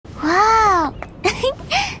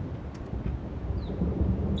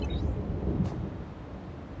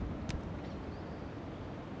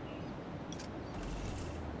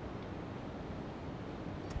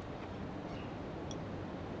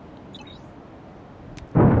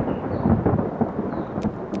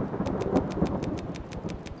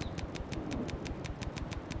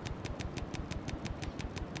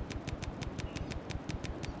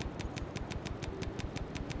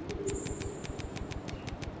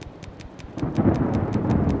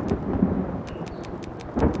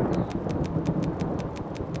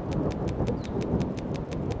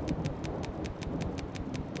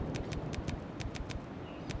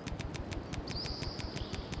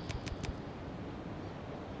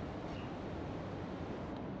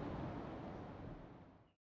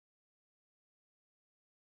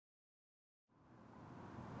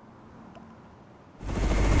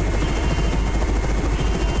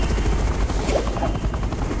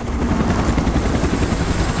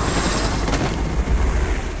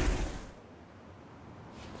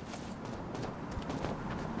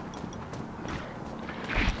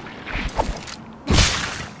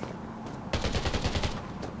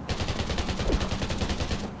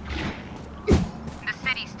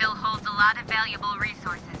lot of valuable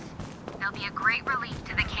resources. They'll be a great relief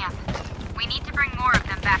to the camp. We need to bring more of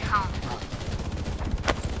them back home.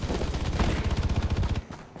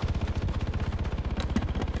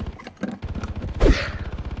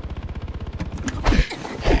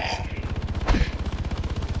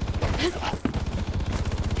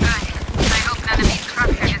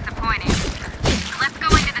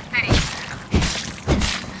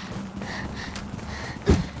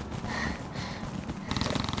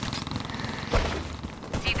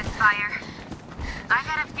 I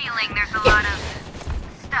got a feeling there's a lot of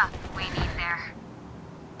stuff we need there.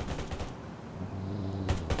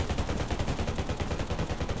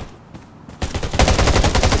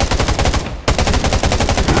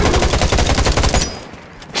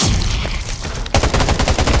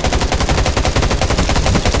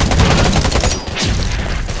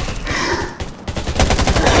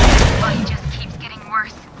 Light just keeps getting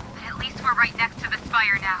worse, but at least we're right next to the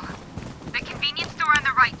spire now. The convenience store on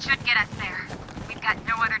the right should get us there. We've got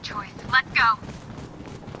no other choice. Let's go!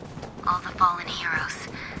 All the fallen heroes,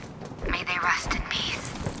 may they rest in peace.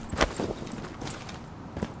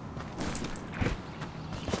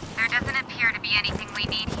 There doesn't appear to be anything we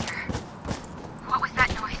need here. What was that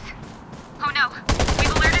noise? Oh no!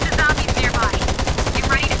 We've alerted the zombies nearby. Get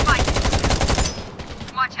ready to fight.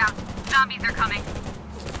 Watch out. Zombies are coming.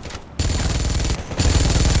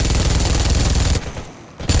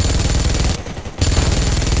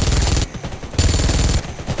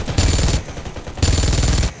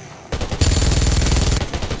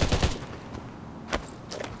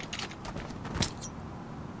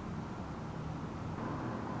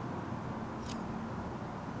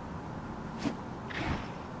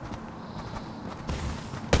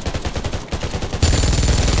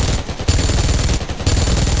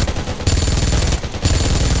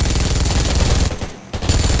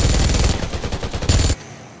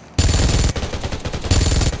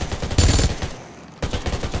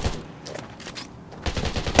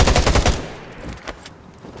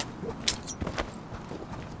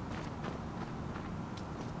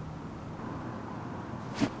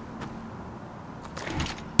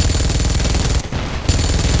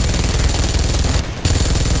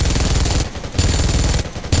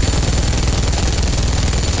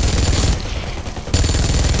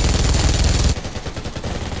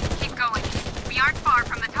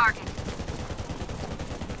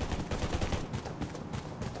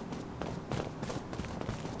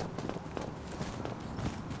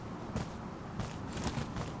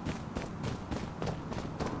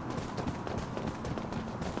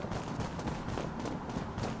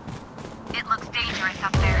 It looks dangerous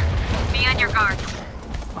up there. Be on your guard.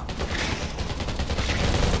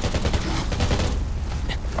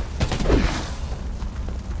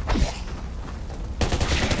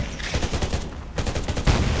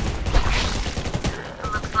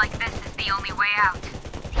 Looks like this is the only way out.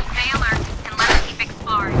 Stay alert and let's keep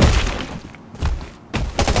exploring.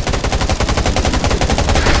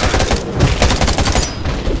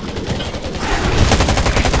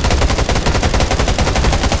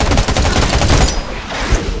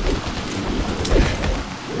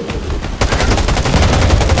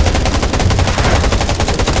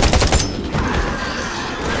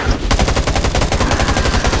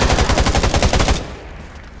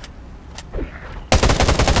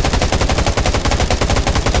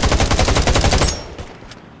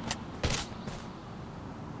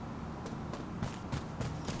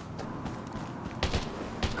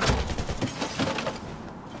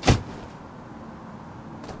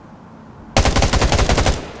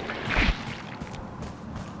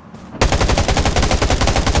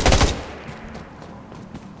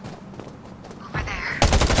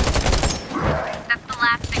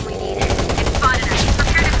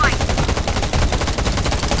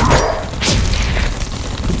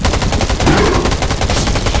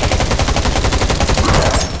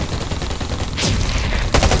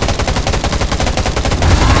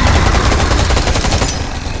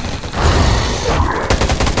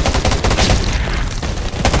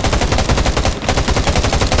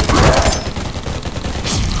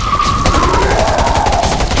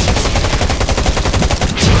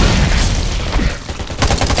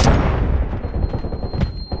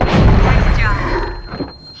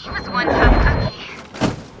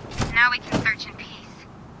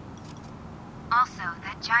 Also,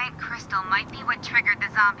 that giant crystal might be what triggered the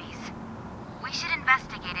zombies. We should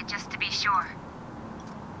investigate it just to be sure.